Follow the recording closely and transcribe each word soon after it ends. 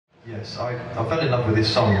Yes, I fell in love with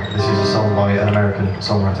this song. This is a song by an American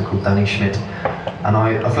songwriter called Danny Schmidt. And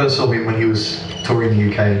I first saw him when he was touring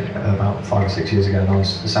the UK about 5 or 6 years ago, and I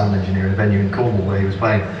was the sound engineer in a venue in Cornwall where he was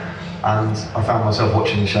playing. And I found myself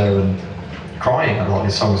watching the show and crying a lot.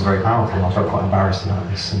 His song was very powerful, and I felt quite embarrassed about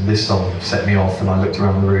this. And this song set me off, and I looked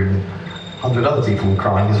around the room and 100 other people were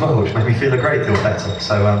crying as well, which made me feel a great deal better.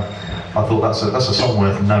 So I thought that's a song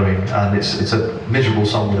worth knowing, and it's a miserable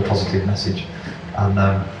song with a positive message. And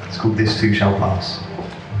it's called This Too Shall Pass.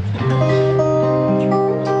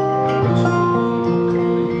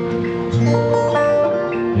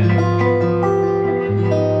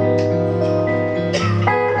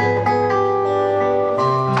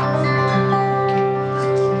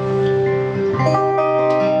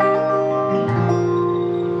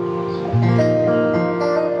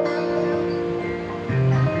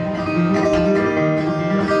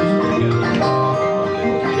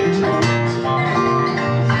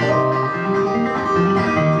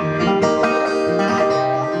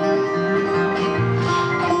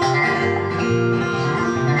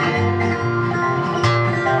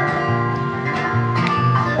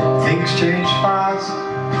 Things change fast,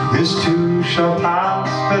 this too shall pass.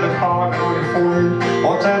 Put a card on your forehead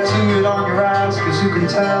or tattoo it on your ass, cause who can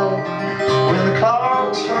tell when the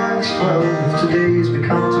clock strikes 12 if today's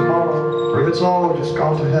become tomorrow, or if it's all just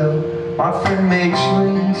gone to hell. My friend makes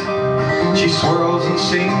rings, she swirls and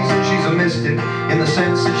sings, and she's a mystic in the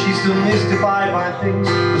sense that she's still mystified by things,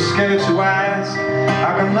 but scared to ask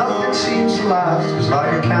how come nothing seems to last, cause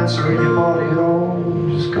like a cancer in your body it all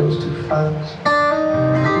just goes too fast.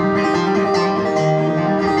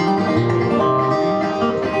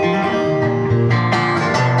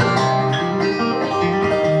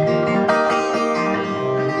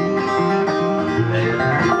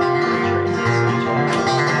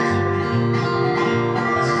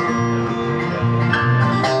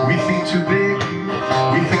 Too big,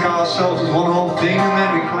 we think ourselves as one whole thing, and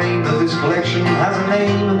then we claim that this collection has a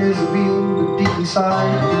name and is a being, but deep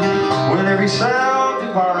inside, when every sound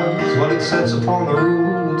divides what it sets upon the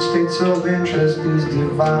rule that states of interest is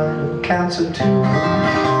divine. Cancer too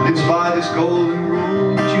lives by this golden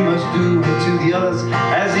rule that you must do unto the others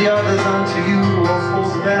as the others unto you, or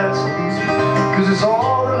for the best, cause it's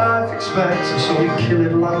all that life expects, and so we kill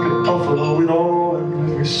it like a buffalo with awe and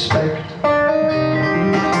with respect.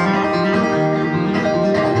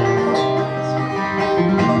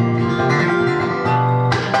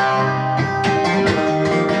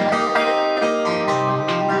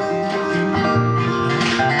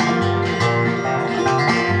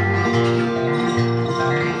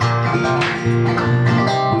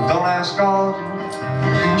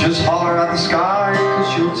 Just holler at the sky,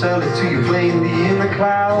 cause she'll tell it to you plainly in the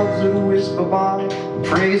clouds that whisper by.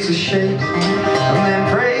 Praise the shapes, and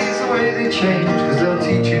then praise the way they change, cause they'll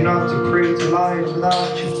teach you not to pray to lives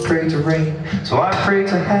without you pray to rain. So I pray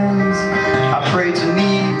to hands, I pray to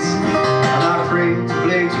needs, and I pray to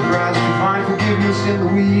blades of grass to find forgiveness in the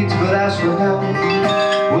weeds. But as for hell,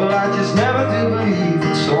 well, I just never did believe,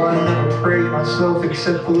 and so I never prayed myself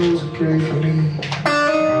except for those who pray for me.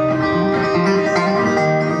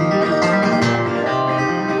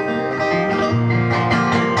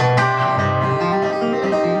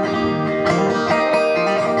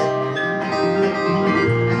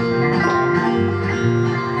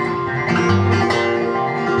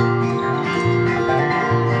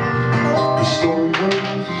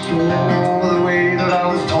 The way that I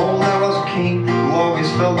was told I was a king who always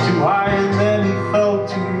felt too high and then he felt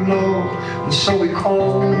too low, and so we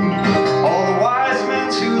called all the wise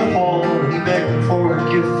men to the hall, and he begged them for a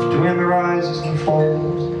gift when the rises and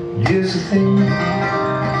falls. And here's the thing,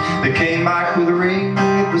 they came back with a ring.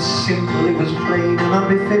 It was simple, it was plain and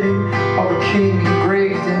unbefitting of a king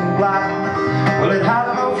engraved in black. Well, it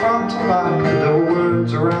had no front or back, but there were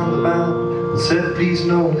words around the band that said, please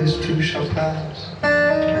know this too shall pass.